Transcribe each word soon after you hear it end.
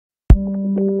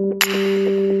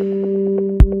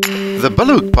The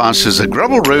Bulhoek Pass is a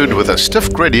gravel road with a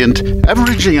stiff gradient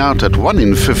averaging out at 1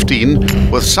 in 15,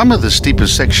 with some of the steeper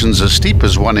sections as steep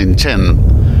as 1 in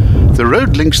 10. The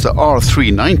road links the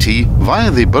R390 via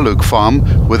the Bulhoek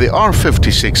farm with the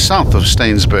R56 south of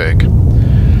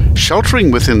Steynsburg.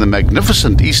 Sheltering within the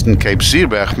magnificent Eastern Cape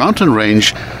Zeeberg mountain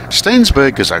range,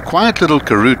 Steynsburg is a quiet little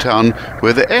Karoo town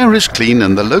where the air is clean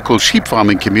and the local sheep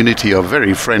farming community are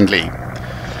very friendly.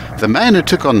 The man who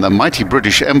took on the mighty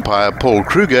British Empire, Paul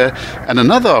Kruger, and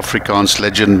another Afrikaans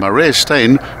legend, Marais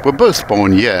Steyn, were both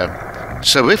born here.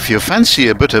 So if you fancy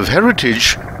a bit of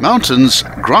heritage, mountains,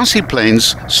 grassy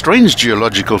plains, strange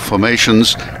geological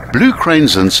formations, blue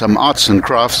cranes and some arts and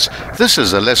crafts, this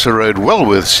is a lesser road well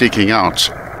worth seeking out.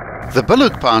 The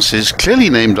Bulhoek Pass is clearly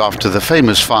named after the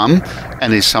famous farm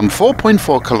and is some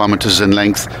 4.4 kilometers in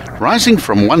length, rising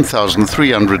from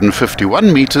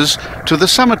 1,351 meters to the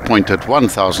summit point at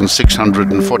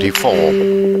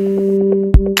 1,644.